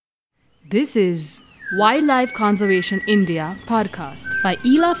This is Wildlife Conservation India podcast by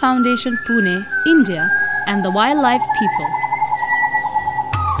ELA Foundation Pune, India and the Wildlife People.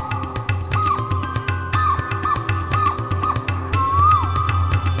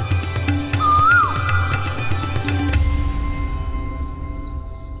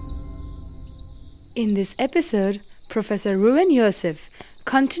 In this episode, Professor Ruven Yosef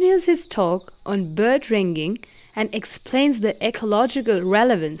continues his talk on bird ringing and explains the ecological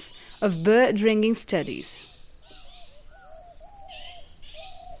relevance of bird ringing studies.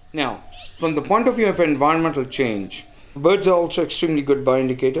 Now, from the point of view of environmental change, birds are also extremely good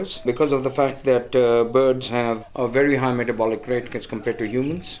bioindicators because of the fact that birds have a very high metabolic rate as compared to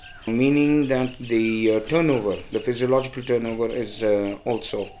humans, meaning that the the physiological turnover is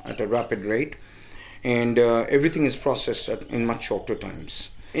also at a rapid rate, and everything is processed in much shorter times.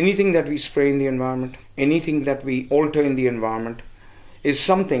 Anything that we spray in the environment, anything that we alter in the environment is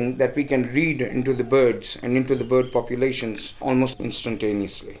something that we can read into the birds and into the bird populations almost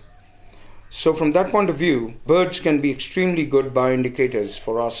instantaneously. So from that point of view, birds can be extremely good bioindicators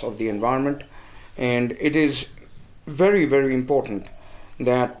for us of the environment, and it is very, very important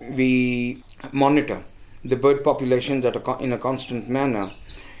that we monitor the bird populations in a constant manner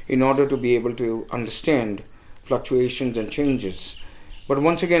in order to be able to understand fluctuations and changes. But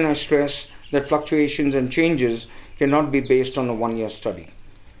once again, I stress that fluctuations and changes cannot be based on a one-year study,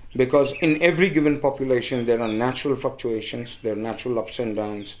 because in every given population there are natural fluctuations, there are natural ups and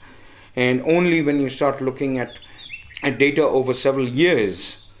downs, and only when you start looking at data over several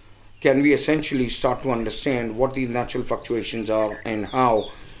years can we essentially start to understand what these natural fluctuations are and how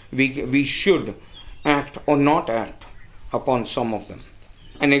we should act or not act upon some of them.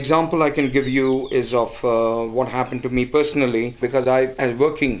 An example I can give you is of what happened to me personally, because I was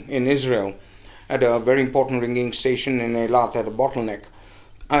working in Israel at a very important ringing station in Eilat at a bottleneck.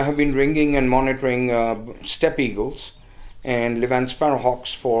 I have been ringing and monitoring steppe eagles and Levant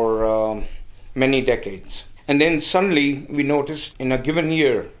sparrowhawks for many decades. And then suddenly we noticed in a given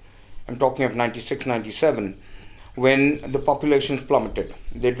year, I'm talking of 96, 97, when the populations plummeted.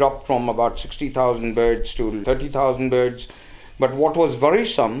 They dropped from about 60,000 birds to 30,000 birds. But what was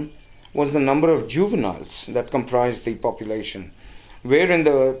worrisome was the number of juveniles that comprised the population, where in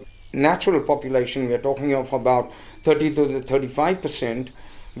the natural population we are talking of about 30 to 35%,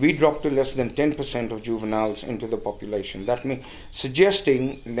 we dropped to less than 10% of juveniles into the population. That means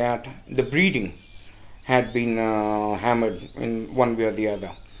suggesting that the breeding had been hammered in one way or the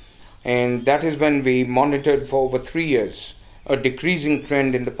other. And that is when we monitored for over 3 years a decreasing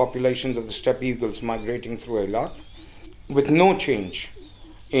trend in the populations of the steppe eagles migrating through Eilat, with no change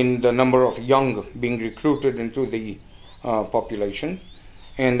in the number of young being recruited into the population.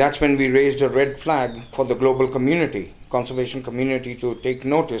 And that's when we raised a red flag for the global community, conservation community, to take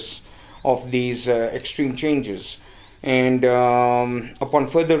notice of these extreme changes. And upon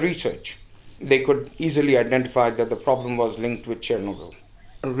further research, they could easily identify that the problem was linked with Chernobyl.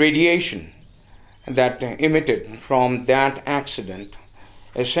 Radiation that emitted from that accident,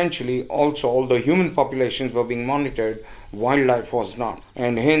 essentially also, although human populations were being monitored, wildlife was not.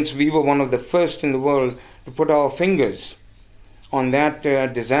 And hence we were one of the first in the world to put our fingers on that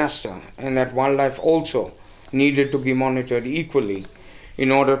disaster, and that wildlife also needed to be monitored equally in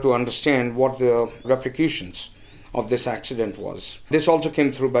order to understand what the repercussions of this accident was. This also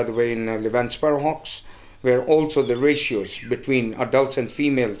came through, by the way, in Levant sparrowhawks, where also the ratios between adults and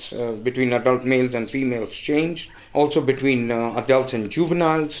females, between adult males and females changed. Also between adults and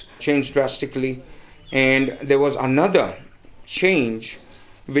juveniles changed drastically. And there was another change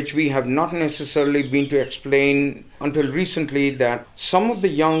which we have not necessarily been to explain until recently, that some of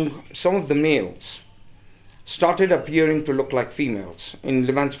the males started appearing to look like females. In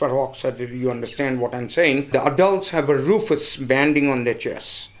Levant sparrowhawks, you understand what I'm saying, the adults have a rufous banding on their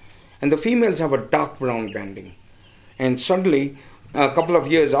chests, and the females have a dark brown banding. And suddenly, a couple of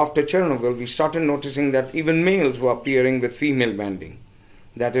years after Chernobyl, we started noticing that even males were appearing with female banding,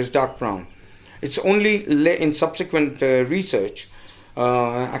 that is dark brown. It's only in subsequent research,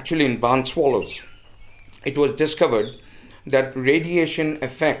 actually in barn swallows, it was discovered that radiation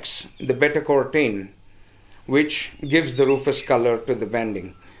affects the beta-carotene, which gives the rufous color to the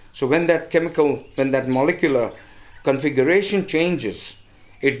banding. So when that molecular configuration changes,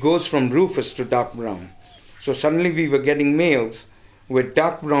 it goes from rufous to dark brown. So suddenly we were getting males with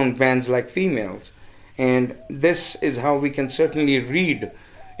dark brown bands like females. And this is how we can certainly read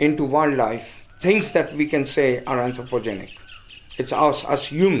into wildlife things that we can say are anthropogenic. It's us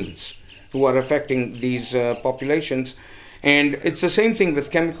humans who are affecting these populations. And it's the same thing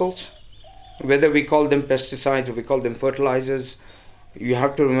with chemicals, whether we call them pesticides or we call them fertilizers. You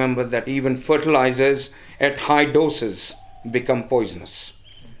have to remember that even fertilizers at high doses become poisonous.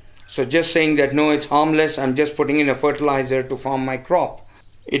 So just saying that no, it's harmless, I'm just putting in a fertilizer to farm my crop,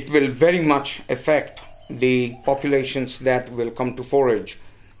 it will very much affect the populations that will come to forage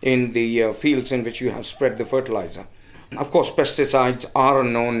in the fields in which you have spread the fertilizer. Of course, pesticides are a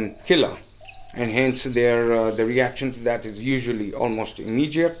known killer, and hence the reaction to that is usually almost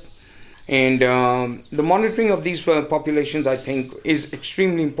immediate. And the monitoring of these populations, I think, is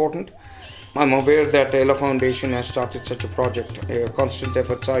extremely important. I'm aware that Ella Foundation has started such a project, a constant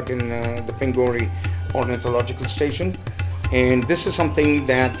effort site in the Pingori Ornithological Station. And this is something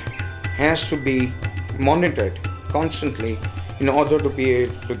that has to be monitored constantly in order to be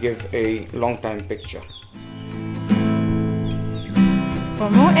able to give a long-time picture. For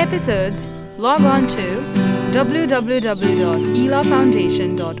more episodes, log on to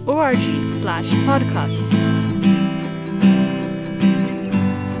www.elafoundation.org/podcasts.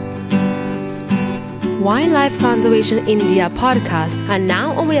 Wildlife Conservation India podcasts are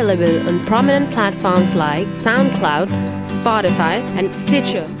now available on prominent platforms like SoundCloud, Spotify, and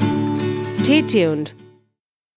Stitcher. Stay tuned.